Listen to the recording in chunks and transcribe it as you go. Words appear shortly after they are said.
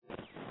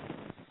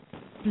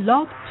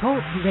Blog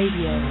Talk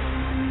Radio.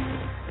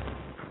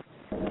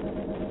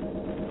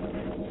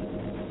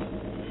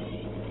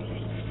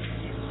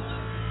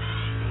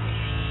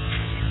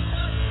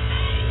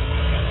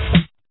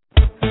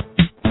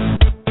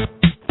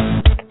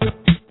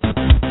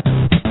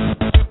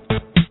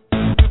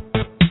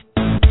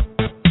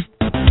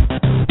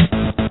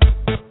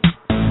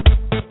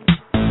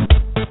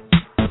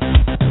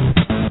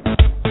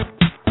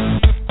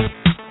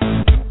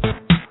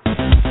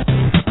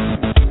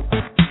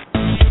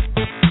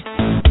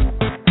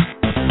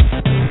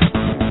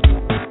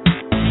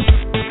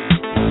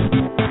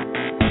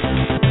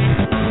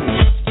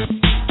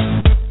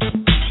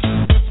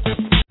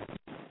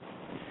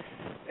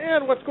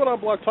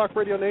 Blog Talk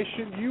Radio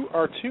Nation, you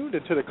are tuned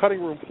into the cutting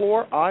room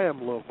floor. I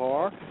am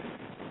Levar,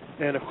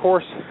 and of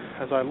course,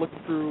 as I look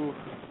through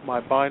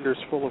my binders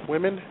full of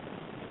women,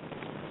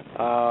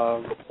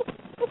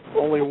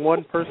 only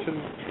one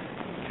person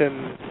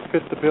can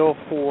fit the bill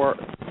for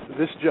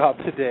this job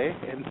today,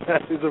 and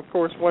that is, of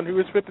course, one who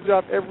has fit the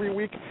job every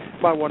week,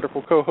 my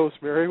wonderful co-host,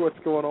 Mary. What's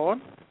going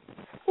on?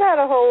 Not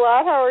a whole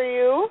lot. How are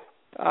you?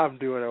 I'm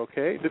doing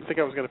okay. Didn't think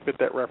I was going to fit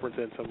that reference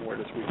in somewhere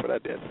this week, but I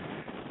did.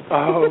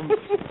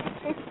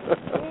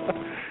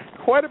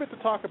 Quite a bit to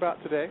talk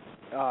about today.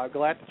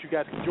 Glad that you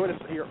guys can join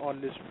us here on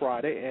this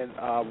Friday. And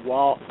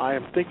while I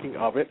am thinking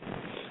of it,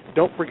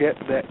 don't forget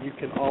that you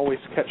can always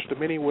catch the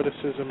many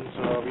witticisms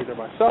of either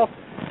myself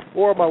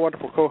or my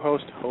wonderful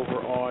co-host over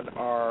on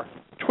our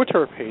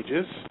Twitter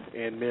pages.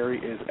 And Mary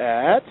is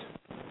at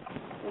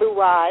Blue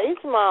Eyes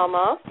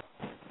Mama.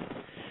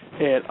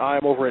 And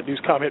I'm over at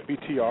News Comment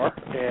BTR.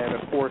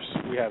 And, of course,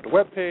 we have the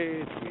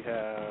webpage, we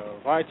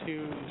have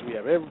iTunes, we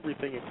have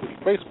everything, including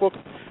Facebook.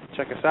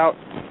 Check us out.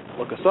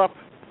 Look us up.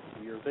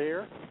 We are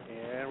there,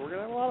 and we're going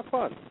to have a lot of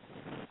fun.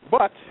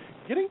 But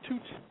getting to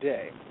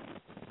today,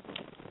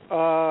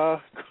 I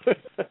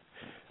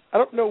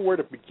don't know where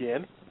to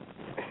begin,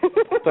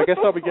 so I guess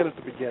I'll begin at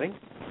the beginning.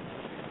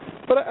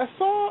 But I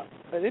saw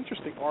an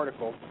interesting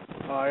article.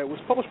 It was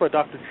published by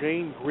Dr.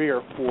 Jane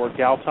Greer for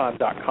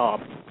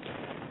Galton.com.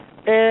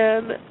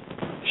 And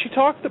she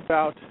talked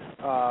about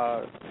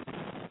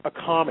a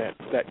comment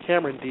that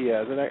Cameron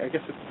Diaz, and I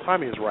guess the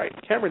timing is right,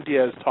 Cameron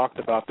Diaz talked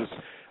about this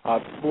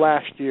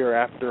last year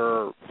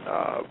after,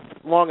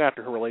 long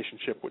after her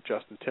relationship with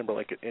Justin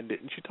Timberlake had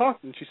ended. And she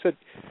talked and she said,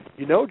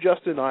 you know,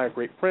 Justin and I are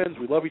great friends.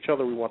 We love each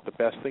other. We want the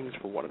best things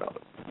for one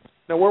another.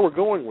 Now, where we're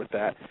going with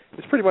that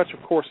is pretty much,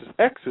 of course, as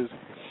exes,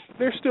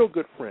 they're still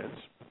good friends.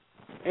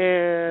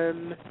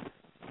 And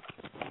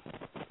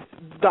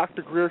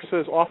Dr. Greer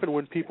says often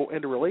when people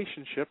end a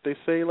relationship, they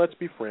say, let's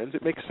be friends.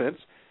 It makes sense.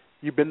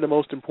 You've been the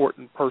most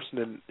important person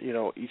in, you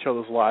know, each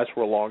other's lives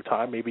for a long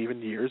time, maybe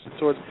even years. And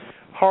so it's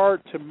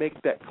hard to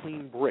make that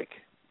clean break.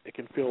 It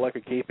can feel like a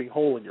gaping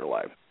hole in your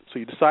life. So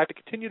you decide to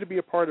continue to be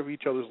a part of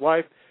each other's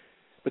life,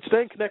 but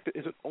staying connected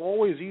isn't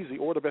always easy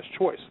or the best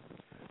choice.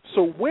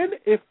 So when,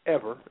 if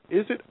ever,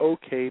 is it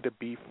okay to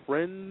be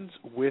friends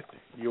with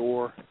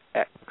your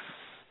ex?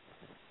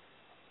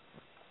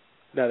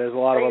 Now, there's a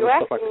lot of other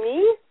stuff. Are you asking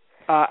me?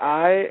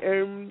 I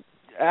am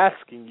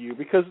asking you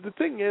because the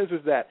thing is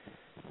that,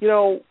 you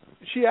know,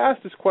 she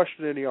asked this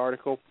question in the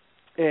article,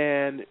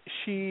 and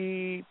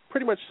she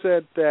pretty much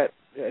said that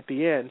at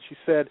the end, she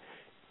said,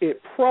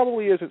 it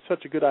probably isn't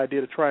such a good idea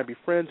to try and be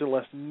friends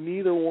unless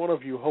neither one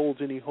of you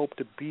holds any hope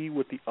to be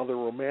with the other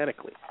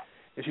romantically.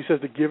 And she says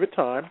to give it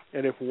time,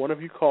 and if one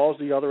of you calls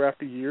the other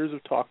after years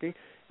of talking,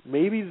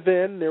 maybe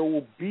then there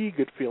will be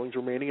good feelings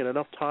remaining and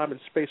enough time and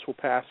space will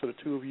pass so the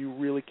two of you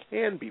really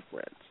can be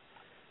friends.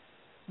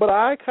 But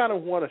I kind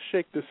of want to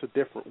shake this a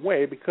different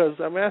way because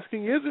I'm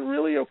asking, is it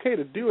really okay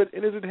to do it,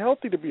 and is it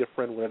healthy to be a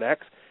friend with an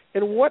ex?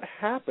 And what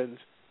happens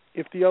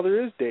if the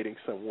other is dating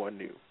someone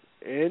new,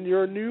 and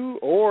you're new,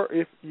 or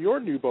if your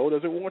new beau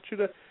doesn't want you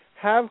to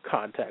have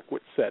contact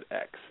with said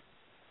ex?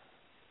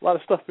 A lot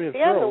of stuff being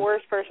thrown. I'm the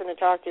worst person to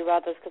talk to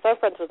about this because I'm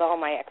friends with all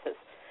my exes.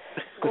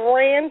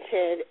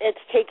 Granted, it's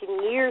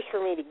taken years for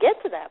me to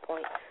get to that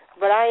point,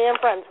 but I am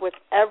friends with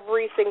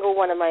every single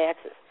one of my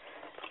exes.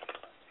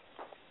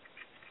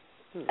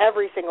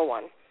 Every single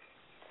one.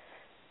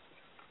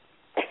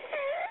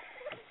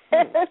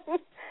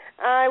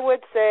 I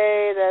would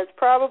say that's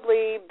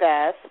probably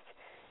best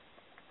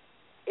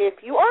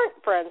if you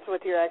aren't friends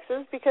with your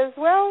exes because,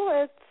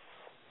 well,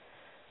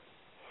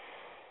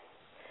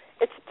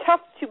 it's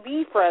tough to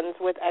be friends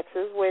with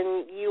exes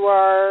when you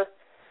have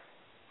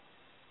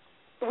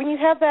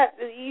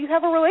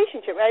a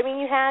relationship. I mean,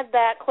 you had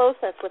that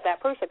closeness with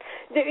that person.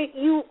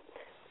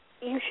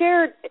 You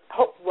shared,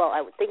 well,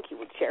 I would think you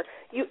would share.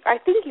 I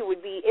think you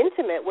would be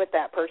intimate with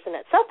that person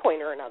at some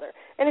point or another.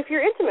 And if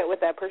you're intimate with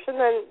that person,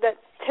 then that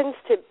tends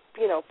to,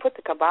 you know, put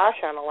the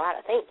kibosh on a lot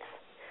of things.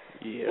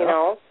 Yeah. You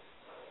know?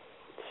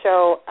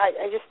 So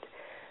I just,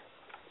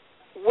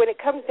 when it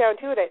comes down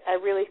to it, I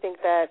really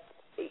think that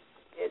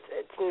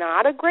it's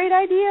not a great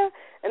idea.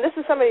 And this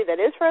is somebody that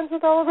is friends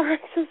with all of our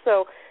exes,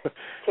 so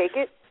take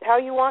it how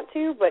you want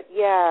to. But,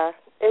 yeah,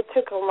 it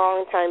took a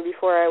long time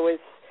before I was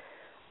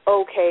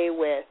okay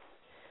with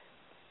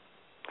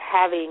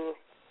having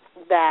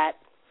that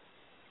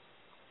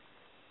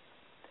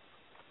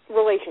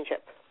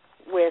relationship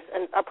with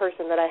a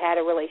person that I had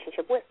a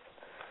relationship with.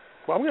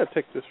 Well, I'm going to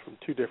take this from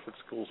two different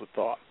schools of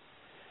thought.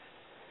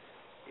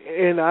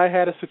 And I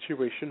had a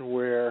situation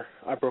where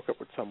I broke up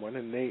with someone,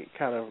 and they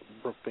kind of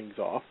broke things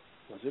off.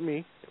 It wasn't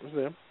me, it was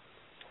them.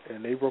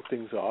 And they broke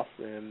things off,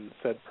 and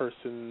said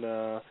person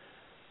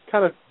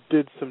kind of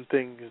did some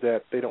things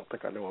that they don't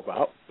think I know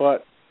about.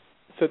 But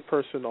said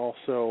person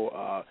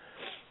also,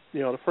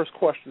 the first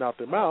question out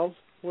their mouths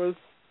was,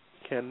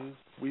 can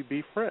we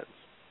be friends?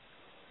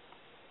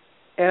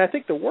 And I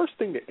think the worst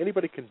thing that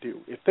anybody can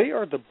do, if they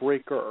are the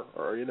breaker,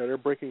 or, they're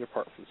breaking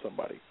apart from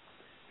somebody,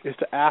 is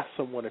to ask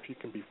someone if you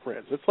can be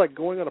friends. It's like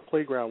going on a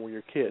playground with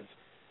your kids,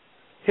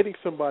 hitting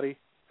somebody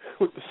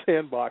with the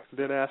sandbox, and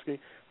then asking,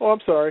 oh, I'm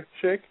sorry,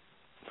 shake.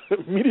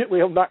 Immediately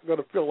I'm not going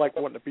to feel like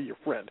wanting to be your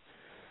friend.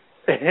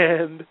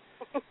 And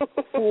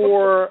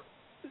for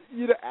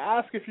you to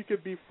ask if you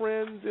could be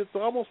friends, it's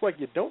almost like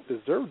you don't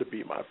deserve to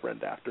be my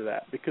friend after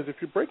that. Because if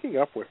you're breaking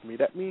up with me,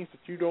 that means that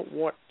you don't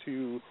want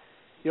to,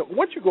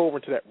 once you go over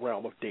into that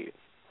realm of dating,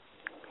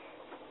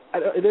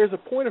 there's a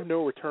point of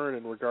no return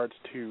in regards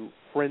to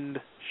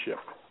friendship,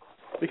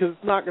 because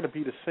it's not going to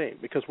be the same.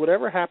 Because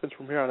whatever happens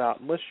from here on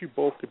out, unless you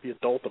both could be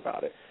adult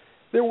about it,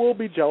 there will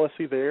be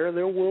jealousy there.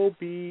 There will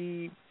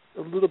be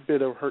a little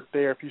bit of hurt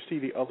there if you see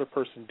the other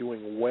person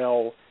doing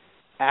well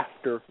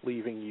after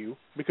leaving you,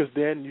 because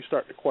then you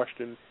start to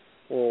question,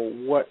 well,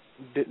 what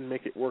didn't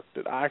make it work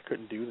that I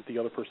couldn't do that the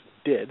other person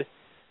did?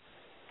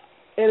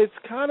 And it's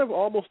kind of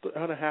almost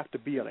going to have to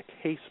be on a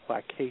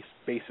case-by-case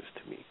basis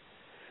to me.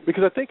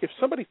 Because I think if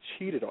somebody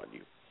cheated on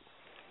you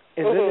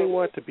and then they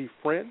wanted to be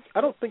friends,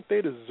 I don't think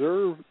they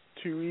deserve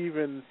to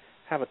even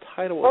have a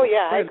title of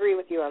yeah, friend. I agree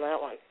with you on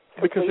that one.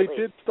 Because they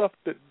did stuff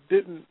that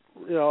didn't,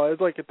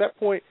 it's like at that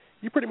point,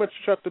 you pretty much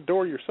shut the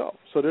door yourself.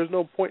 So there's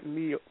no point in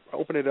me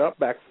opening it up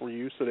back for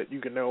you so that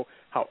you can know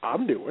how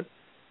I'm doing.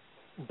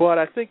 But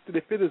I think that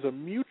if it is a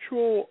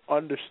mutual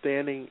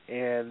understanding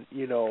and,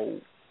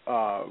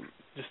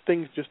 just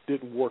things just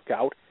didn't work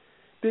out,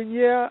 then,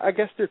 yeah, I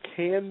guess there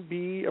can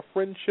be a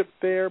friendship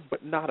there,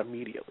 but not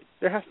immediately.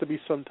 There has to be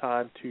some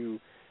time to,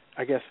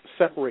 I guess,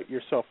 separate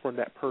yourself from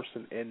that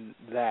person in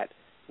that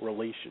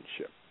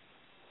relationship.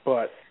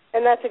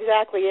 And that's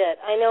exactly it.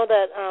 I know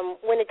that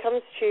when it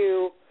comes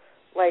to,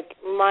 like,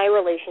 my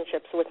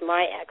relationships with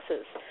my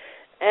exes,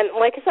 and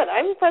like I said,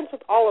 I'm friends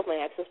with all of my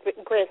exes, but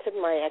granted,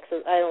 my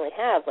exes, I only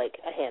have, like,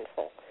 a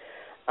handful.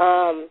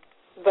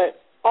 But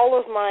all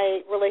of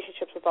my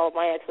relationships with all of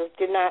my exes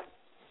did not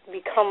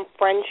become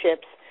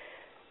friendships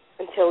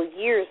until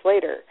years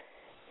later,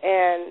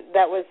 and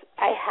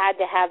I had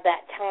to have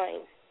that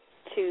time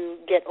to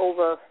get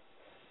over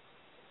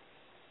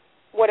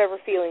whatever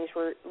feelings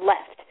were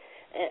left.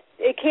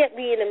 It can't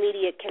be an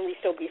immediate, can we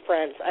still be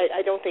friends?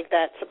 I don't think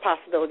that's a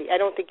possibility. I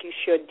don't think you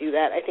should do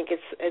that. I think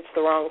it's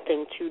the wrong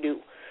thing to do.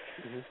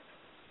 Mm-hmm.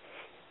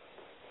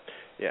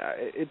 Yeah,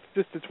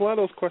 it's one of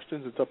those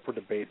questions that's up for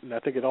debate, and I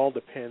think it all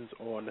depends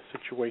on the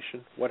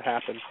situation, what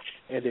happened,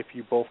 and if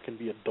you both can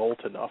be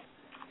adult enough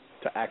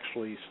to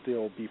actually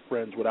still be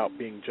friends without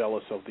being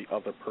jealous of the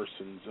other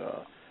person's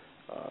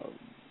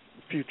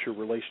future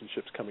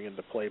relationships coming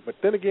into play. But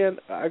then again,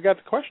 I got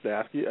the question to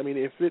ask you. I mean,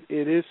 if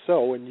it is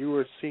so, and you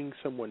are seeing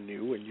someone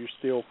new, and you're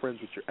still friends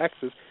with your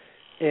exes,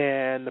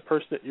 and the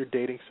person that you're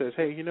dating says,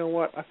 hey, you know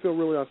what, I feel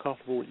really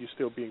uncomfortable with you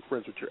still being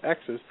friends with your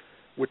exes,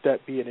 would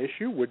that be an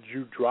issue? Would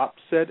you drop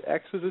said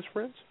exes as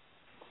friends?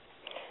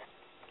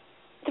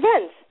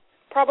 Depends.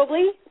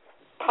 Probably.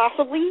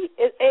 Possibly.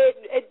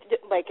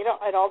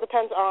 It all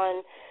depends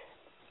on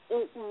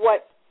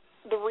what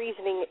the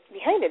reasoning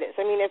behind it is.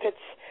 I mean, if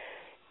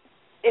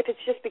it's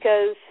just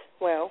because,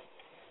 well,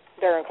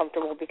 they're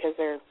uncomfortable because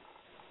they're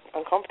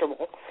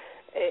uncomfortable,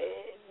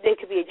 it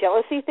could be a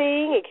jealousy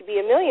thing. It could be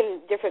a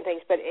million different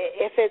things. But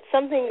if it's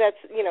something that's,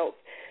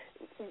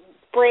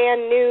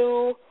 brand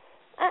new,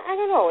 I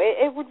don't know.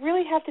 It would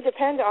really have to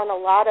depend on a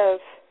lot of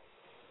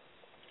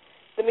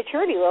the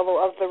maturity level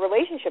of the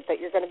relationship that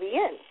you're going to be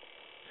in.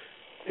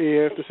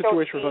 If the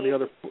situation was on the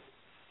other foot,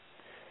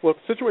 if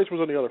the situation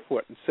was on the other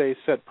foot, and say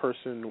said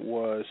person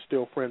was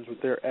still friends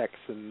with their ex,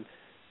 and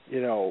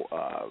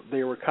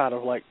they were kind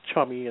of like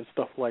chummy and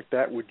stuff like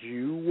that, would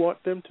you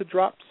want them to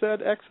drop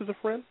said ex as a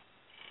friend?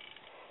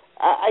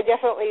 I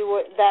definitely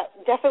would.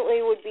 That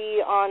definitely would be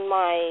on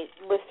my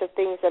list of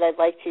things that I'd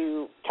like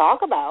to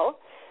talk about.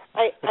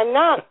 I'm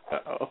not.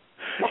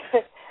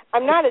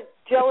 I'm not a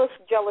jealous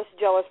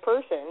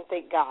person,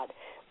 thank God.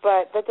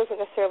 But that doesn't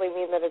necessarily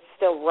mean that it's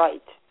still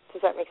right.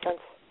 Does that make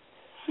sense?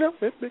 No,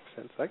 it makes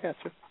sense. I got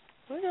you.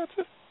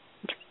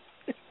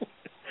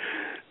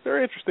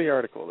 Very interesting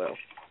article, though.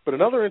 But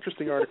another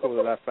interesting article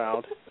that I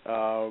found,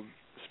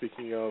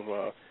 speaking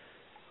of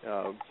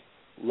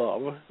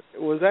love,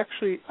 was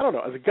actually, I don't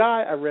know, as a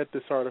guy, I read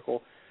this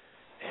article.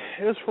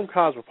 It was from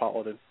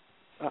Cosmopolitan.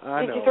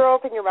 I did know. You throw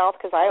up in your mouth?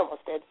 Because I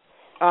almost did.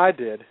 I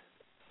did.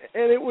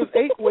 And it was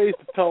 8 ways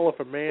to tell if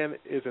a man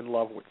is in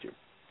love with you.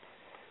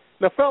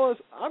 Now, fellas,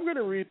 I'm going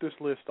to read this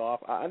list off.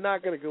 I'm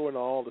not going to go into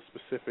all the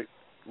specific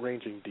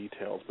ranging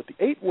details, but the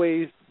 8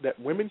 ways that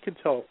women can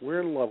tell if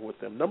we're in love with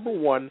them. Number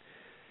 1,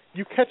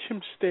 you catch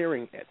him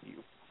staring at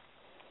you.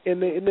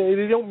 And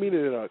they don't mean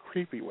it in a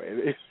creepy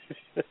way.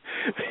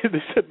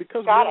 They said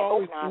because men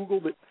always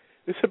oogle the,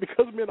 they said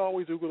because men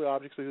always oogle the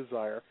objects they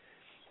desire,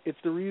 it's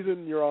the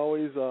reason you're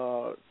always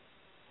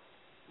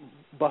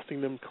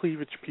busting them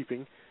cleavage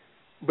peeping.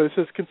 But it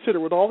says, consider,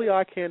 with all the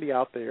eye candy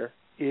out there,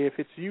 if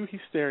it's you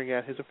he's staring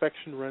at, his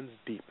affection runs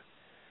deep.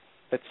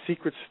 That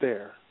secret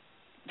stare.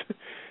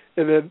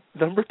 And then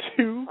number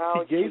 2,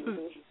 he gazes.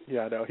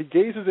 Yeah, I know. He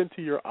gazes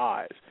into your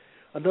eyes.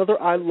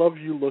 Another I love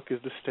you look is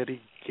the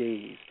steady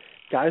gaze.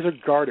 Guys are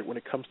guarded when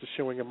it comes to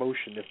showing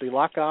emotion. If they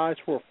lock eyes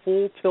for a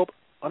full tilt,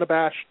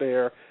 unabashed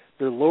stare,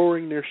 they're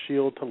lowering their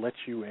shield to let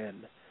you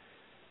in.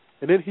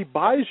 And then he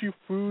buys you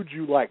food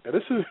you like. Now,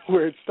 this is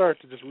where it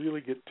starts to just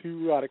really get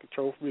too out of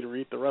control for me to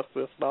read the rest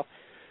of this stuff.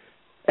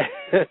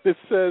 And it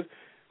says,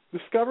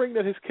 discovering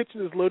that his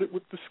kitchen is loaded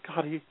with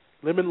biscotti,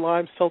 lemon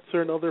lime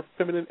seltzer, and other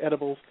feminine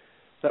edibles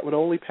that would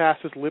only pass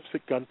his lips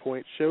at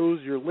gunpoint shows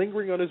you're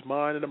lingering on his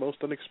mind in the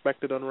most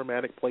unexpected,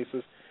 unromantic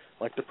places,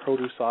 like the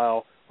produce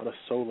aisle on a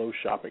solo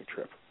shopping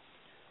trip.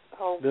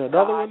 Then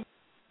another one,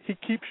 he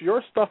keeps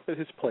your stuff at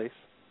his place.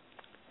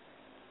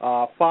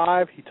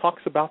 5, he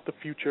talks about the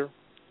future.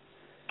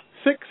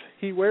 6,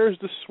 he wears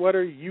the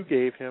sweater you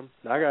gave him.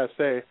 Now, I got to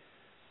say,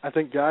 I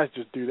think guys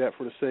just do that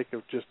for the sake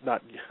of just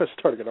not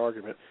starting an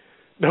argument.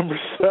 Number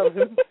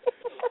 7,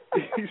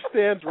 he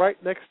stands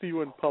right next to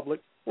you in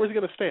public. Where's he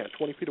going to stand,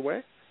 20 feet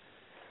away?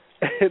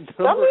 And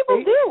some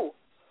people 8, do.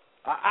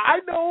 I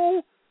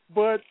know,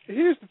 but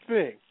here's the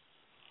thing.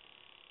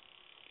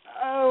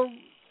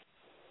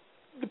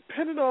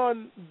 Depending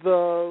on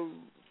the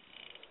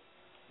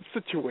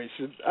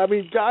situation, I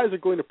mean, guys are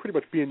going to pretty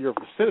much be in your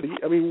vicinity.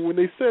 I mean, when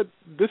they said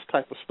this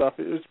type of stuff,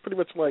 it was pretty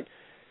much like,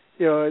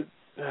 you know,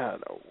 I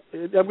don't know.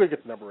 I'm going to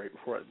get to number 8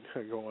 before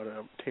I go on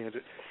a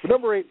tangent. But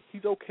number 8,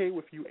 he's okay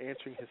with you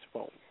answering his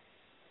phone.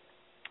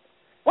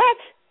 What?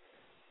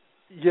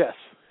 Yes.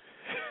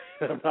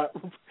 I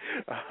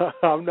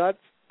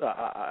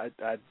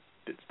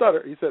did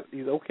stutter. He said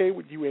he's okay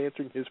with you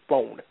answering his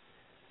phone.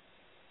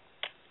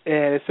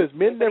 And it says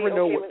men never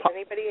know what...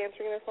 anybody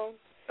answering their phone?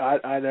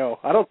 I know.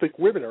 I don't think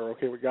women are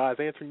okay with guys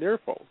answering their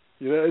phone.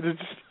 You know, it's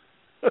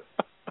just...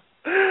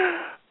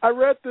 I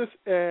read this,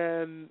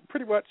 and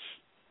pretty much,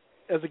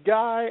 as a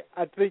guy,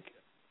 I think...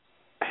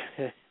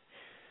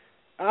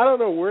 I don't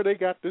know where they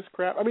got this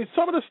crap. I mean,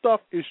 some of the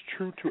stuff is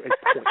true to a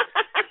point.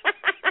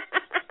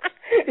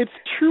 It's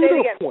true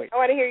to a point. I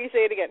want to hear you say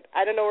it again.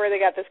 I don't know where they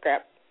got this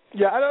crap.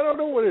 Yeah, I don't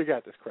know where they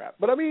got this crap.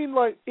 But, I mean,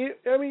 like,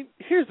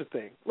 here's the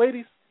thing.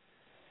 Ladies,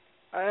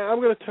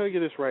 I'm going to tell you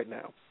this right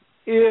now.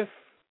 If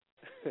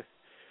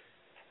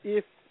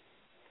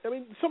I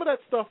mean, some of that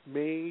stuff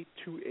may,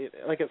 to,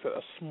 like I said,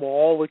 a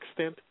small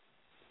extent,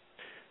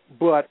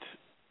 but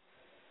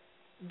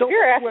don't... If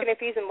you're asking if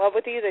he's in love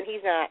with you, then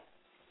he's not.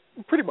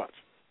 Pretty much.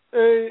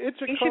 He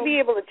should be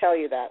able to tell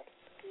you that.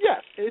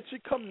 Yes, it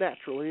should come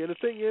naturally. And the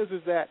thing is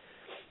that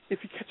if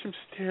you catch him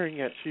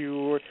staring at you,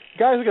 or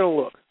guys are going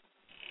to look.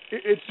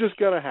 It's just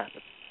going to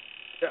happen.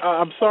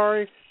 I'm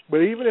sorry, but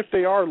even if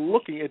they are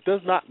looking, it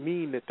does not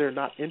mean that they're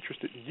not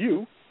interested in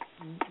you.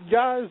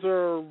 Guys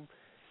are,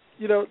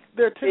 you know,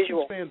 their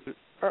attention spans,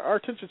 our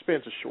attention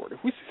spans are short. If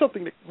we see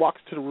something that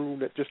walks to the room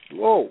that just,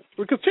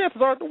 because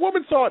chances are the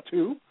woman saw it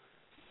too,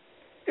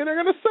 and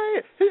they're going to say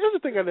it. Here's the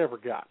thing I never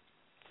got.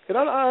 And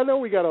I know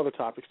we got other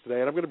topics today,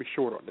 and I'm going to be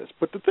short on this,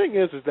 but the thing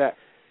is that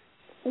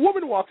a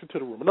woman walks into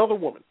the room, another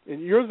woman,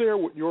 and you're there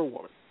with your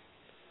woman.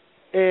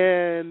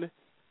 And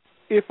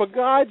if a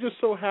guy just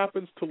so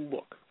happens to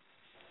look,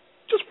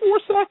 just for a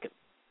second,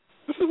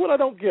 this is what I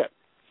don't get.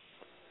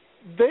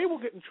 They will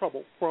get in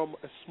trouble from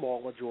a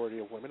small majority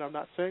of women. I'm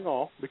not saying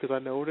all, because I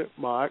know that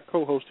my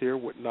co-host here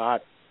would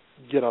not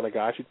get on a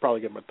guy. She'd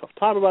probably give him a tough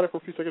time about it for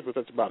a few seconds, but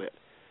that's about it.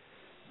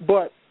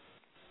 But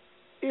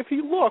if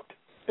he looked,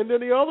 and then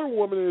the other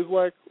woman is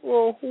like,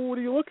 well, what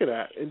are you looking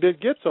at? And then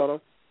gets on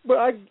him. But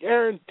I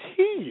guarantee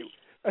you,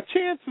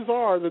 chances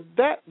are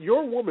that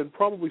your woman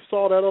probably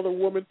saw that other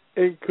woman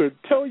and could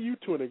tell you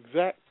to an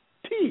exact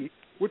T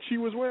what she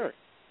was wearing.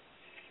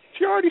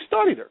 She already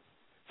studied her.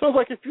 So it's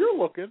like, if you're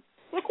looking,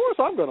 well, of course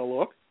I'm going to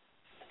look.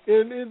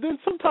 And then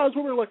sometimes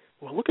women are like,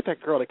 well, look at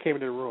that girl that came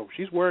into the room.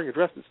 She's wearing a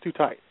dress that's too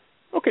tight.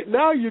 Okay,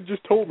 now you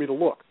just told me to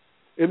look.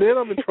 And then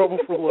I'm in trouble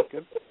for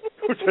looking,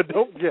 which I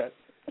don't get.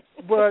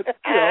 But,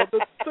 you know,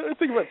 the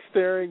thing about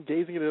staring,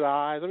 gazing in his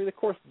eyes, I mean, of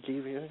course,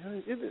 gazing,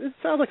 it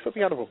sounds like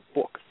something out of a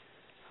book.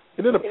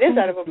 And then it is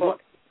out of a book.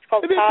 It's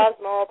called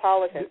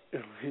Cosmopolitan.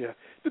 Yeah.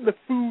 Then the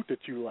food that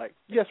you like.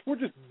 Yes, we're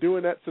just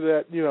doing that so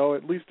that, you know,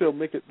 at least they'll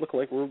make it look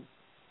like we're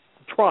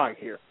trying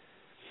here.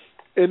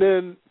 And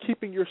then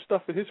keeping your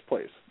stuff in his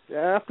place.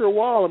 After a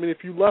while, I mean,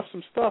 if you left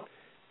some stuff,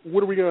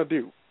 what are we going to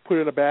do? Put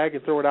it in a bag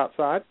and throw it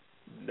outside?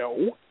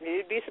 No.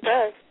 You'd be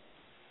surprised.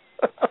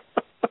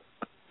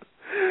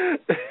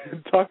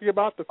 Talking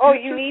about the future. Oh,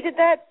 you needed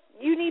that?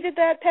 You needed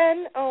that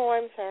pen? Oh,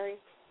 I'm sorry.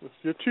 It's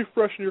your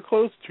toothbrush and your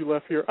clothes that you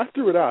left here. I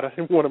threw it out. I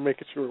didn't want to make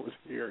sure it was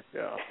here.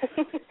 Yeah.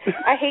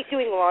 I hate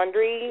doing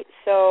laundry,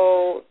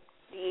 so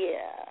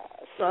yeah.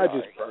 Sorry. I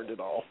just burned it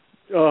all.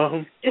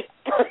 Just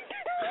burned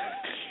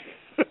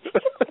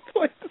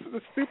like, this is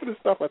the stupidest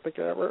stuff I think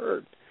I ever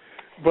heard.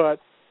 But,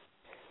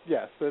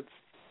 yes, it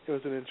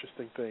was an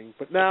interesting thing.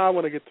 But now I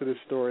want to get to this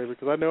story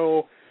because I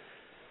know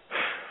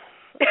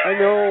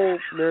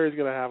Mary's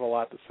going to have a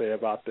lot to say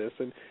about this.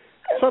 And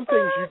some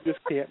things you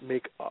just can't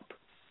make up.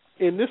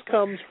 And this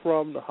comes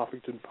from the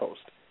Huffington Post.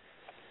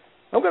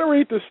 I'm going to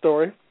read this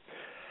story,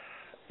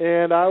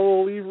 and I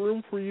will leave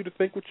room for you to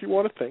think what you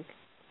want to think.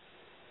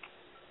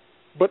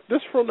 But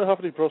this from the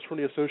Huffington Post from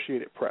the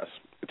Associated Press.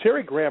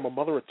 Terry Graham, a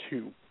mother of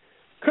two,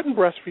 couldn't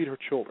breastfeed her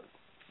children,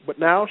 but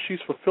now she's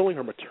fulfilling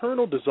her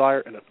maternal desire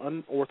in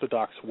an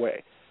unorthodox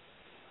way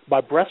by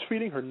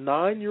breastfeeding her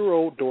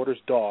 9-year-old daughter's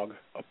dog,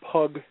 a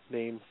pug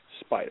named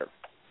Spider.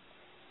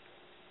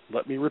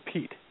 Let me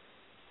repeat.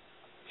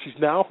 She's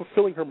now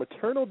fulfilling her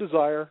maternal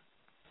desire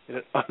in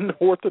an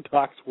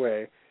unorthodox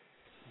way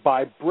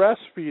by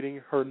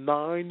breastfeeding her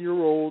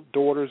 9-year-old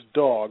daughter's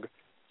dog,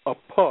 a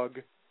pug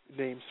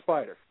named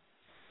Spider.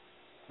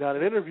 Now, in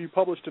an interview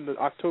published in the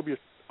October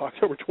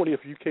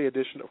 20th UK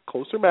edition of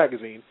Closer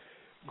magazine,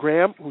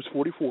 Graham, who's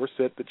 44,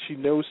 said that she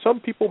knows some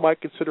people might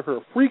consider her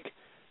a freak,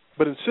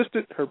 but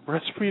insisted her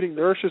breastfeeding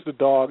nourishes the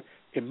dog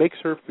and makes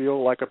her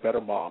feel like a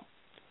better mom.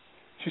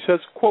 She says,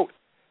 quote,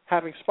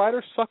 having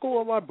Spider suckle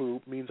on my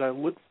boob means I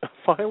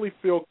finally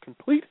feel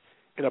complete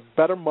and a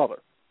better mother.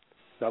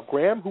 Now,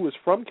 Graham, who is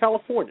from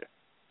California,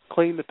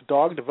 claimed that the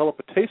dog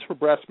developed a taste for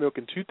breast milk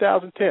in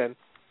 2010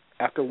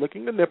 after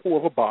licking the nipple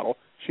of a bottle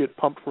she had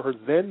pumped for her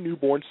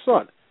then-newborn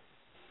son.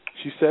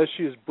 She says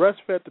she has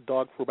breastfed the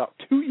dog for about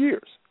 2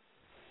 years.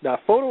 Now,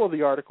 a photo of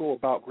the article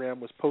about Graham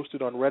was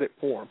posted on Reddit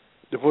forum,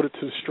 devoted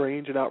to the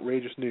strange and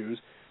outrageous news,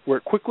 where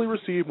it quickly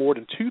received more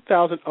than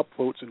 2,000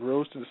 upvotes and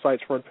rose to the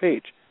site's front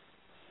page.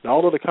 Now,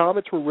 although the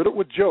comments were riddled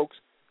with jokes,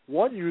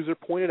 one user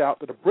pointed out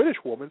that a British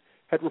woman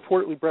had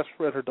reportedly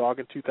breastfed her dog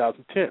in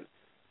 2010.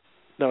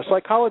 Now, a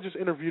psychologist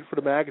interviewed for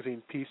the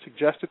magazine piece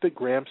suggested that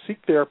Graham seek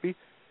therapy,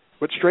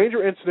 but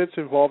stranger incidents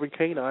involving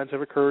canines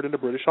have occurred in the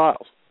British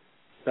Isles.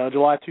 Now, in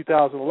July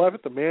 2011,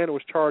 the man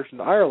was charged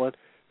in Ireland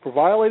for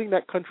violating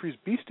that country's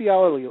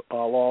bestiality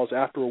laws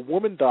after a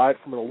woman died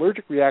from an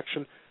allergic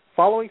reaction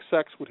following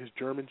sex with his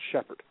German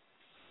Shepherd.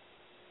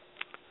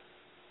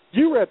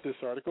 You read this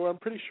article. I'm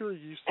pretty sure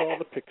you saw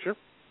the picture.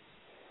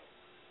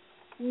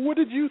 What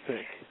did you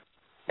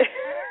think?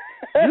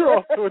 You're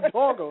also a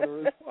dog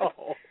owner as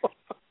well.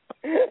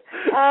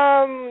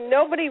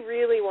 Nobody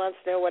really wants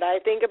to know what I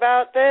think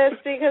about this,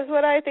 because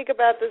what I think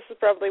about this is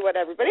probably what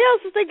everybody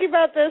else is thinking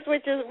about this,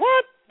 which is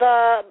what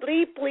the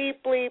bleep,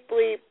 bleep, bleep,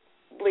 bleep,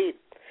 bleep.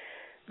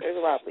 There's a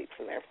lot of bleeps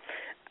in there.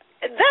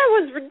 That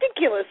was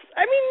ridiculous.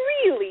 I mean,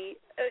 really?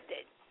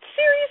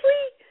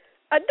 Seriously?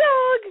 A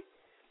dog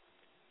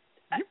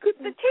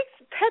that takes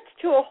pets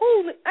to a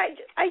whole...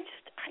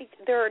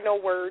 there are no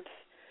words.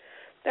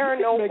 There are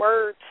no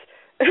words.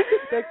 You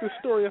could make this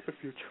story up if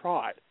you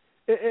tried.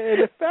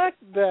 And the fact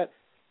that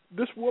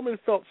this woman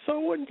felt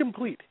so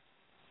incomplete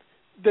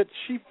that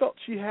she felt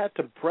she had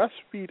to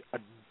breastfeed a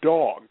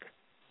dog.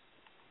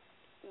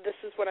 This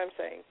is what I'm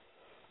saying.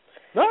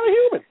 Not a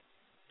human.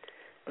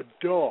 A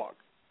dog.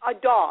 A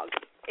dog.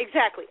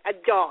 Exactly. A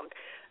dog.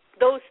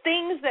 Those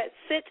things that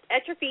sit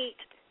at your feet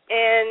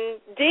and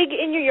dig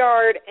in your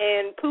yard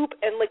and poop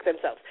and lick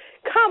themselves.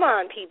 Come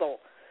on, people.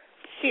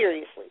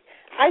 Seriously.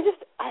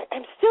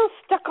 I'm still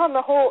stuck on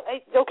the whole...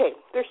 Okay,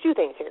 there's two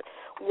things here.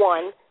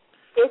 One,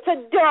 it's a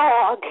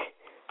dog.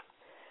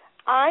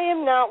 I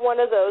am not one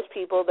of those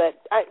people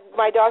that...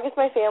 my dog is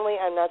my family.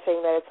 I'm not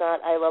saying that it's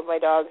not. I love my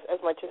dogs as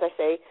much as I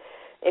say.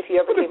 If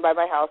you ever came by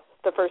my house,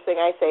 the first thing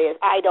I say is,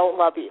 I don't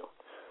love you.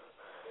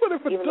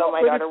 Even though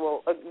my daughter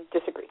will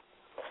disagree.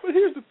 But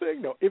here's the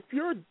thing, though.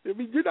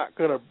 You're not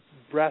going to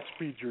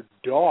breastfeed your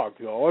dog,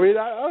 though. I mean,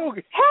 I don't...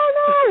 Hell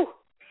no!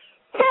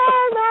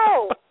 Hell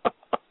no!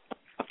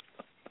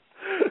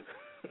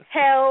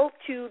 Hell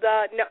to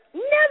the no.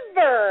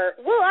 Never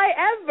will I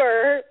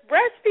ever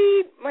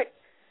breastfeed my...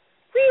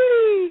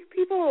 Really,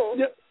 people?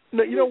 Yeah,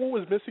 no, you know what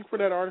was missing from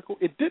that article?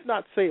 It did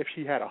not say if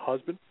she had a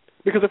husband.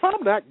 Because if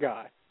I'm that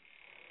guy,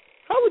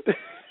 how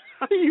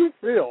do you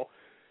feel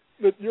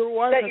that your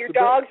wife... That your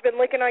dog's been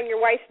licking on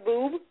your wife's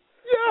boob?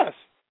 Yes.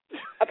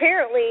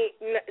 Apparently,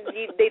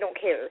 they don't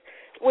care,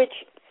 which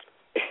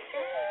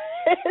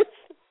is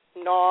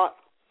not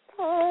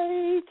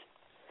right.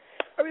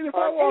 I mean, if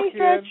I walk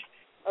in...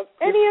 Of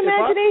any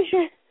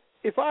imagination.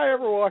 If I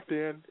ever walked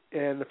in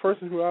and the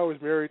person who I was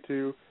married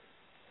to,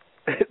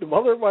 the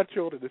mother of my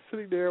children, is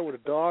sitting there with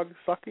a dog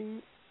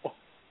sucking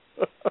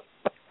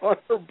on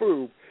her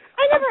boob.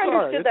 I never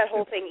understood that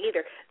whole thing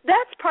either.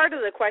 That's part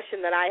of the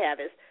question that I have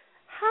is,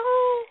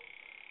 how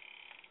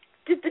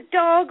did the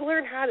dog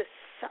learn how to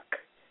suck?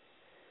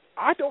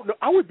 I don't know.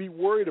 I would be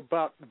worried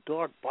about the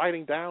dog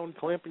biting down,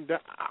 clamping down.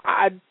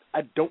 I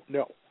don't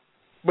know.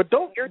 But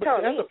don't. You're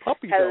telling me. As a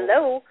puppy, hello.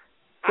 Though,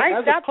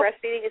 I stopped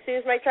breastfeeding as soon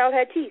as my child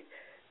had teeth.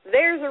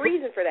 There's a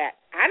reason for that.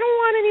 I don't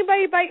want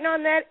anybody biting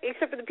on that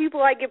except for the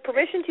people I give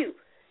permission to.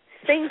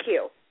 Thank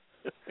you.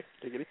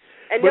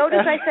 And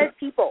notice I said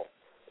people.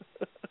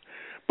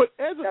 But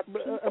as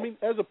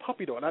as a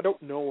puppy though, and I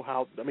don't know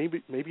how.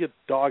 Maybe a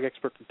dog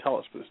expert can tell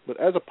us this, but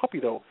as a puppy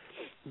though,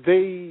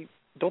 they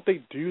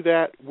do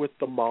that with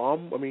the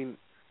mom? I mean,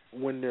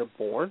 when they're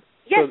born.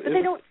 Yes, but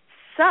they don't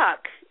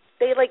suck.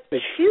 They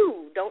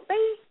chew, don't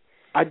they?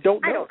 I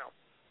don't know.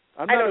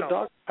 I don't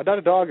know. I'm not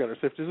a dog owner.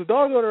 So if there's a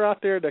dog owner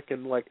out there that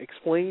can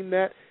explain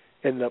that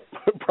and the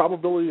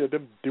probability of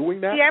them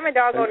doing that. See, I'm a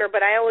dog owner,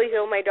 but I always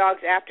own my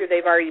dogs after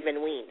they've already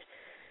been weaned.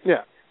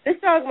 Yeah. This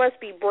dog must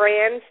be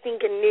brand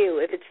stinking new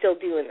if it's still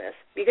doing this,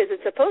 because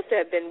it's supposed to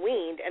have been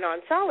weaned and on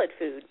solid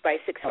food by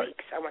 6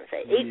 weeks. I want to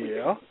say 8 weeks.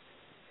 Yeah.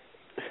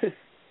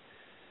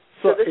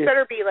 so this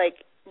better be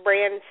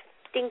brand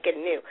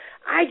stinking new.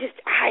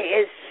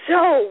 It's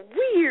so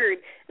weird.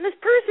 And this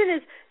person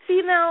is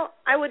female.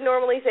 I would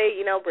normally say,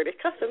 British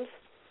Customs.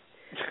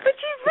 But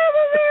she's from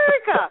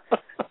America.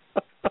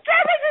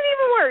 That makes it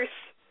even worse.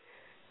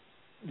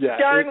 Yeah.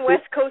 Darn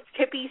West Coast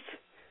hippies.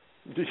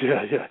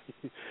 Yeah.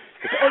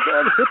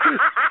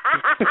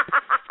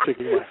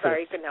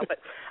 Sorry, couldn't help it.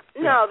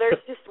 No,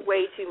 there's just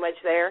way too much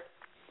there.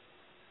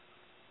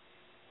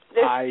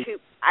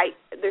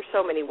 There's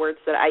so many words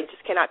that I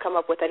just cannot come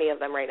up with any of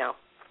them right now.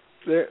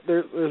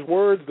 There's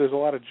words. There's a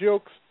lot of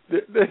jokes.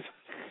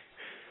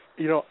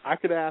 I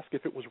could ask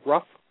if it was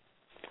rough.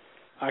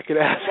 I could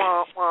ask.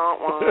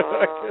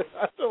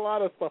 That's a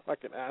lot of stuff I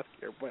can ask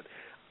here, but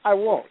I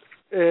won't.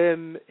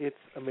 And it's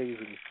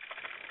amazing.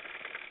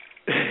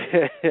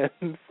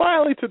 And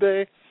finally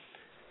today,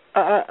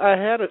 I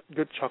had a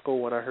good chuckle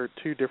when I heard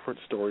 2 different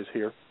stories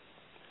here.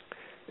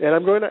 And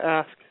I'm going to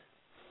ask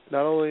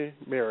not only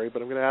Mary,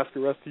 but I'm going to ask the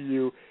rest of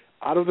you,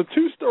 out of the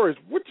 2 stories,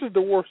 which is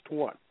the worst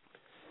one?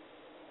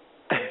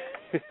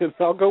 And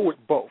I'll go with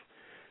both.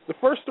 The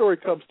first story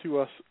comes to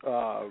us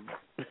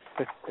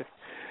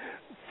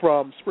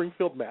from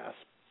Springfield, Mass.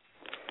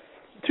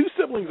 2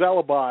 siblings'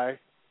 alibi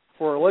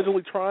for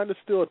allegedly trying to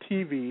steal a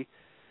TV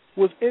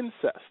was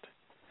incest.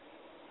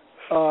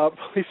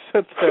 Police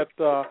said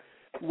that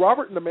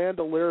Robert and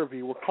Amanda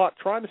Larrabee were caught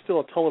trying to steal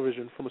a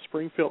television from a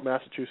Springfield,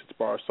 Massachusetts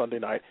bar Sunday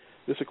night,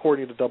 this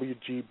according to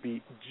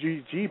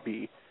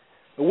WGB.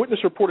 A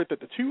witness reported that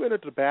the 2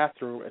 entered the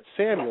bathroom at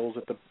Samuel's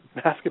at the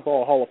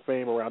Basketball Hall of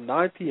Fame around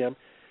 9 p.m.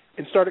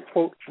 and started,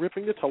 quote,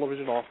 ripping the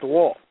television off the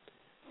wall.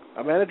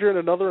 A manager and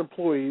another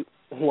employee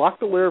locked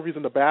the Larrabees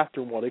in the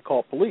bathroom while they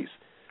called police.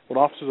 When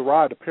officers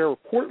arrived, a pair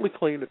reportedly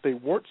claimed that they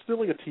weren't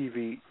stealing a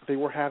TV, they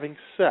were having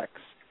sex.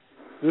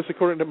 This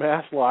according to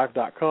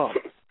MassLive.com.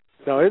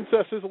 Now,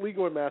 incest is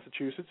illegal in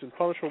Massachusetts and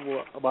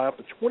punishable by up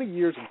to 20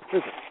 years in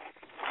prison.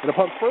 And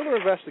upon further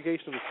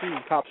investigation of the scene,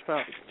 cops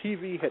found that the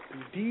TV had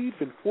indeed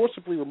been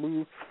forcibly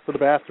removed from the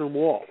bathroom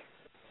wall.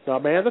 Now,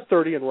 Amanda,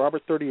 30, and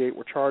Robert, 38,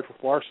 were charged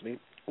with larceny.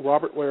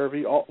 Robert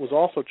Larrabee was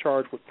also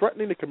charged with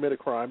threatening to commit a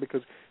crime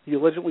because he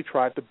allegedly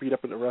tried to beat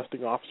up an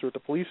arresting officer at the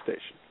police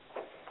station.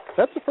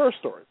 That's the first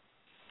story.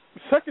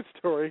 The second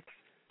story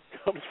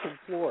comes from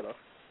Florida.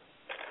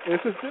 And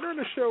it says dinner and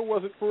the show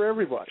wasn't for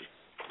everybody.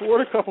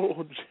 Florida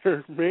couple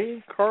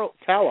Jermaine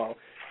Callow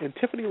and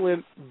Tiffany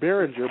Lynn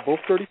Behringer, both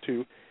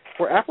 32,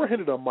 were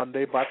apprehended on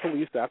Monday by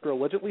police after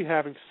allegedly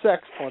having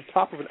sex on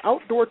top of an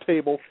outdoor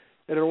table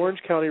at an Orange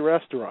County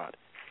restaurant.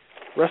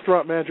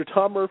 Restaurant manager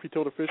Tom Murphy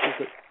told officials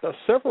that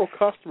several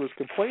customers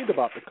complained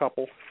about the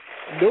couple,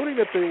 noting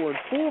that they were in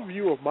full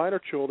view of minor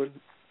children.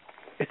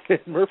 And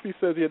Murphy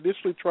says he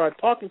initially tried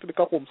talking to the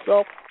couple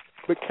himself,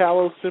 but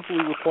Callow simply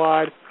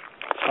replied,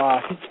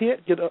 he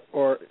can't get up,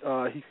 or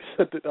he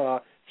said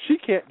that she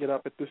can't get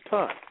up at this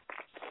time.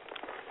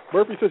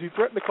 Murphy says he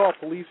threatened to call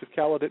police if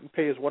Callow didn't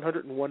pay his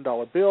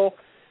 $101 bill,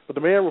 but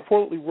the man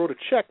reportedly wrote a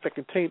check that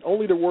contained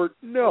only the word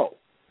no.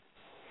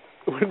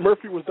 When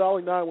Murphy was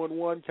dialing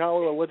 911,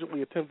 Callow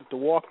allegedly attempted to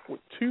walk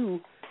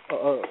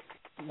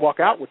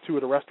out with 2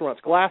 of the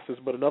restaurant's glasses,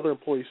 but another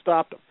employee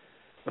stopped him.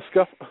 A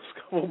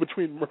scuffle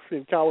between Murphy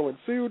and Callow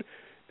ensued,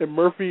 and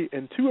Murphy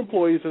and 2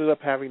 employees ended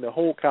up having to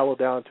hold Callow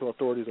down until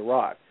authorities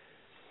arrived.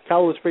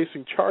 Callow is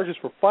facing charges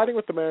for fighting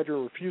with the manager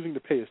and refusing to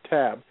pay his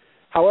tab.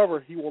 However,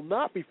 he will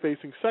not be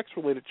facing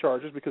sex-related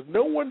charges because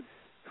no one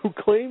who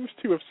claims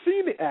to have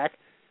seen the act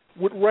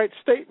would write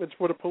statements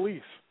for the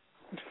police.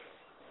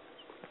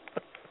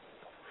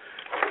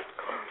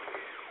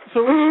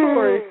 So this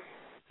story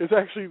is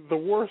actually the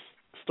worst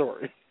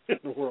story in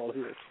the world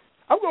here.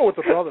 I'm going with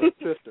the brother and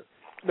sister.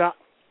 Now,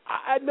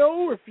 I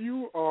know if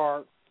you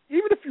are,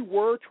 even if you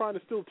were trying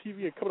to steal a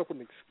TV and coming up with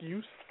an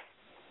excuse,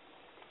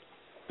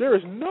 there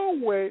is no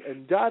way,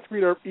 and God's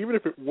green earth, even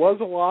if it was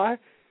a lie,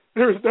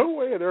 there is no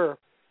way on earth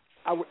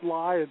I would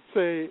lie and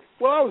say,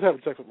 well, I was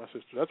having sex with my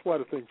sister. That's why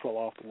the thing fell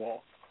off the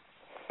wall.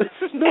 There's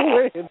just no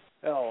way in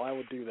hell I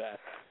would do that.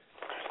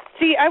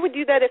 See, I would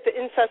do that if the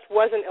incest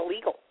wasn't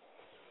illegal.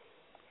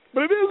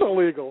 But it is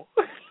illegal.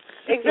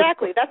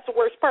 Exactly. That's the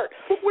worst part.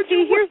 This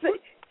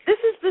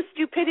is the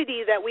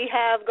stupidity that we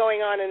have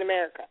going on in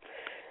America.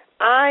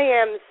 I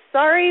am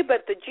sorry,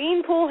 but the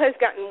gene pool has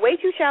gotten way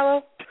too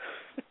shallow.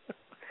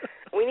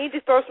 We need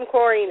to throw some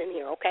chlorine in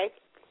here, okay?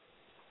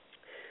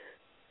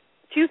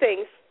 2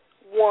 things.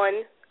 1,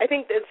 I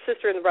think the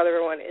sister and the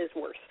brother one is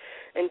worse.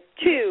 And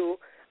 2,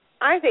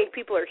 I think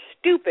people are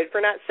stupid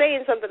for not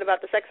saying something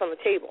about the sex on the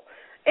table.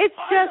 It's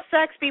just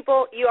sex,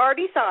 people. You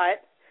already saw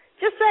it.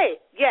 Just say,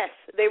 yes,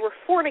 they were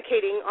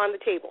fornicating on the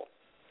table.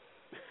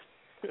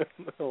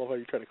 I love how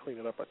you're trying to clean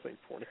it up by saying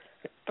fornicating.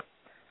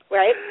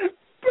 Right?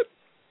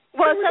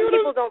 Well, some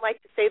people don't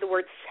like to say the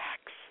word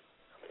sex.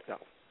 No.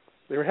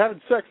 They were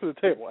having sex at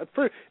the table.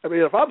 I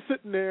mean, if I'm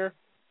sitting there,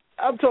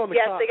 I'm telling the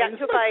cop. Yes, they got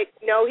into a fight.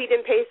 No, he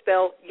didn't pay his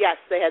bill. Yes,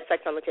 they had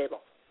sex on the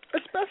table.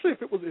 Especially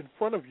if it was in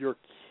front of your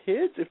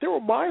kids. If there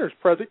were minors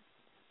present,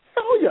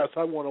 hell yes,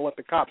 I want to let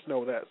the cops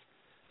know this.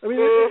 I mean,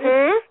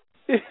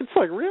 it's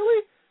like,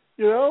 really?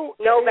 You know?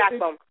 No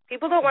backbone.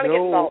 People don't want to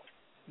get involved.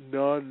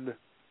 None.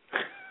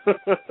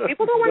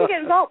 People don't want to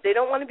get involved. They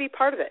don't want to be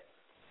part of it.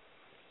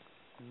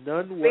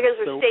 None whatsoever. Because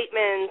there's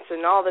statements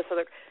and all this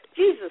other.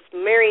 Jesus,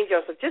 Mary and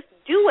Joseph, just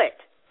do it.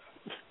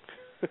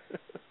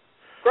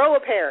 Grow a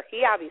pair.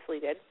 He obviously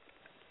did.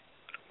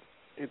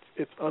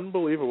 It's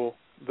unbelievable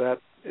that,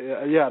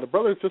 the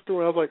brother and sister,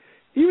 when I was like,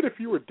 even if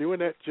you were doing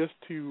that just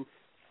to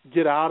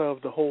get out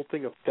of the whole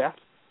thing of theft,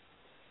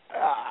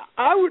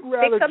 I would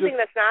rather take something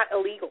that's not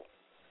illegal.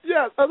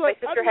 Yeah. I was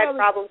My sister had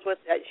problems with,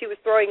 she was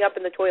throwing up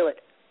in the toilet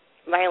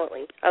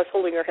violently. I was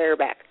holding her hair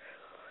back.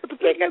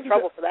 They got in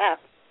trouble for that.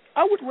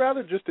 I would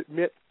rather just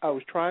admit I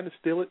was trying to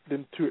steal it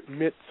than to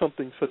admit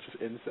something such as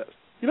incest.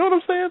 You know what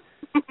I'm saying?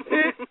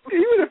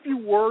 Even if you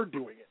were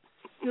doing it,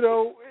 you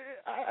know,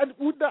 I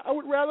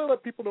would rather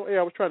let people know, hey,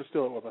 I was trying to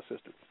steal it with my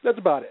sister. That's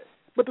about it.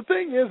 But the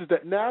thing is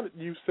that now that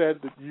you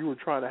said that you were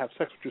trying to have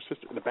sex with your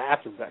sister in the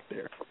bathroom back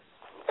there,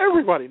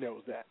 everybody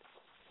knows that.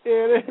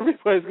 And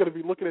everybody's going to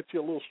be looking at you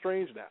a little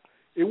strange now.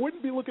 It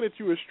wouldn't be looking at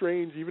you as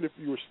strange even if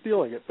you were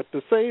stealing it, but to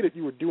say that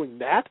you were doing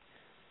that,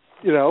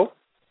 you know.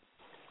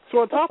 So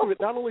on top of it,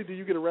 not only do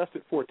you get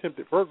arrested for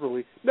attempted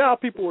burglary, now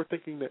people are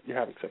thinking that you're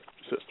having sex with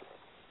your sister,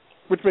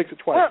 which makes it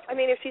twice. Well, I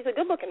mean, if she's a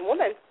good-looking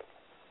woman.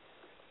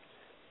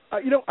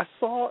 You know, I'm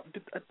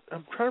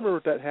trying to remember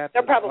if that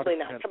happened. No, probably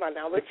not. Come on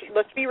now.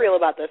 Let's be real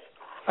about this.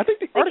 I think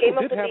the article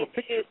did have a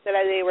picture. That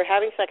they were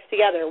having sex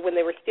together when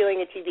they were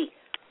stealing a TV.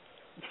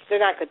 They're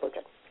not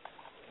good-looking.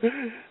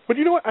 But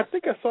you know what? I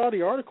think I saw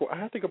the article. I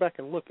have to go back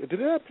and look. Did it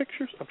have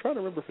pictures? I'm trying to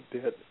remember if it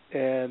did.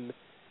 And,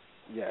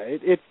 yeah,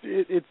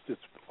 it's just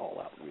all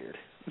out weird.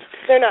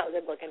 They're not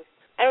good-looking.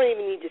 I don't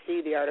even need to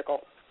see the article.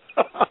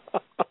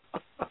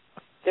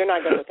 They're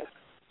not good-looking.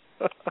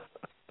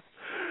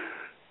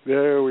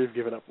 There, we've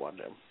given up on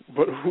them.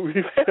 But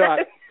we've got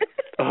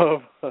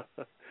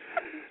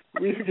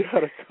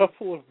a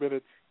couple of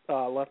minutes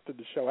left in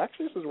the show.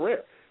 Actually, this is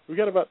rare. We've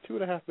got about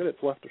 2.5 minutes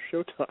left of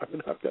showtime,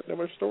 and I've got no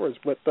more stories.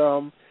 But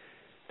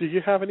do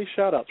you have any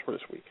shout-outs for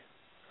this week?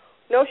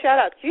 No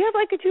shout-outs. Do you have,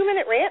 like, a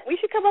 2-minute rant? We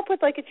should come up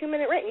with, like, a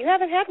 2-minute rant. You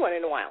haven't had one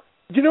in a while.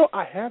 You know,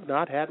 I have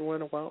not had one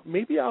in a while.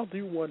 Maybe I'll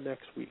do one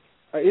next week.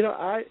 I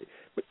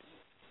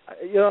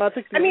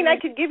think. I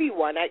could give you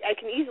one. I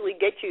can easily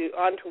get you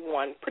onto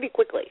one pretty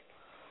quickly.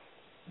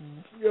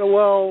 Yeah,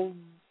 well.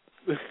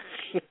 It's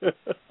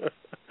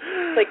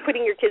like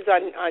putting your kids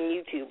on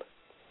YouTube.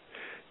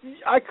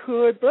 I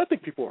could, but I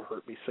think people have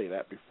heard me say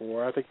that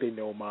before. I think they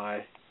know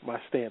my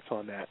stance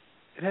on that.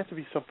 It has to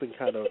be something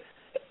kind of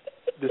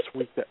this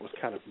week that was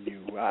kind of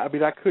new. I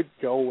mean, I could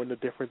go into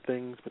different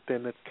things, but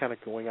then it's kind of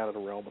going out of the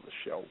realm of the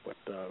show. But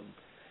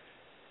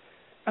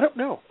I don't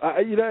know.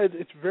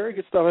 It's very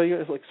good stuff.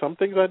 It's like some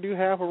things I do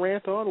have a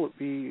rant on would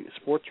be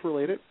sports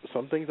related.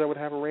 Some things I would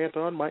have a rant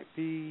on might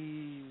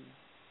be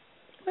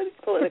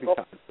political.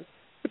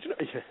 But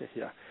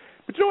yeah.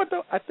 But you know what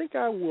though? I think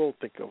I will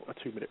think of a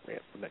 2-minute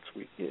rant for next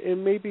week,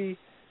 and maybe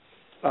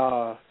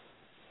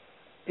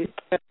it's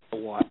a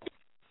while.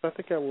 I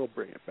think I will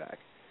bring it back.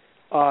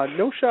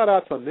 No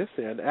shout-outs on this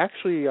end.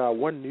 Actually,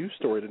 one news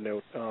story to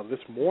note this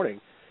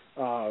morning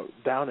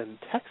down in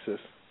Texas,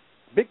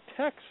 Big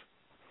Tex,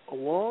 a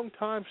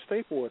long-time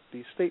staple at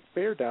the state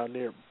fair down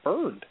there,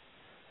 burned.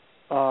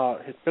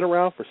 It's been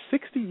around for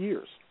 60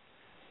 years.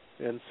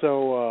 And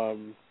so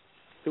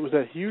it was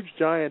that huge,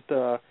 giant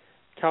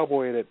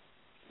cowboy that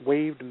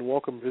waved and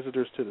welcomed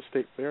visitors to the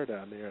state fair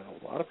down there. And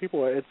a lot of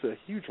people, it's a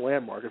huge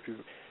landmark if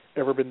you've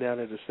ever been down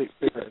to the state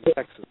fair in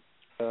Texas.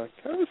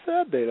 Kind of a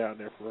sad day down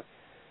there for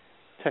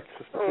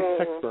Texas.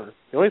 Texas burner.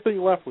 The only thing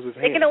left was his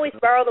hand. They can always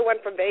borrow the one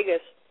from Vegas.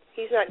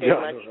 He's not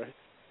doing much. Know, right?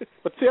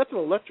 But see, that's an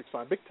electric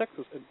sign. Big Tex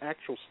is an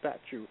actual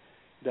statue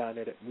down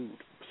there that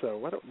moved.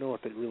 So I don't know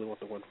if they really want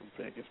the one from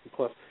Vegas.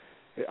 Plus,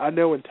 I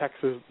know in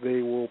Texas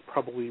they will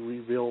probably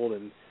rebuild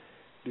and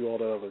do all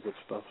that other good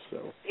stuff.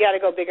 So you got to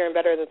go bigger and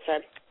better this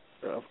time.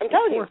 I'm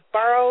telling you,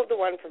 borrow the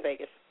one from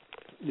Vegas.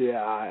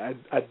 Yeah,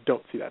 I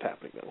don't see that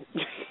happening, though.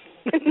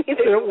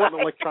 They don't want an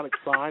electronic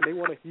sign. They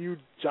want a huge,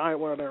 giant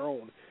one of their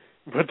own.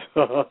 But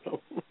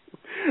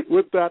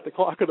with that, the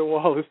clock on the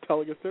wall is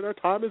telling us that our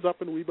time is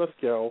up and we must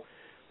go.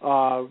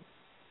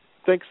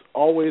 Thanks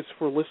always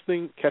for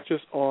listening. Catch us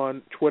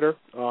on Twitter,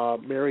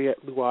 Mary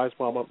at Blue Eyes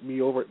Mama,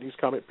 me over at News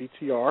Comment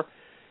BTR.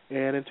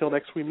 And until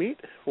next we meet,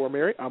 for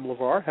Mary, I'm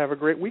Levar. Have a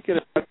great weekend.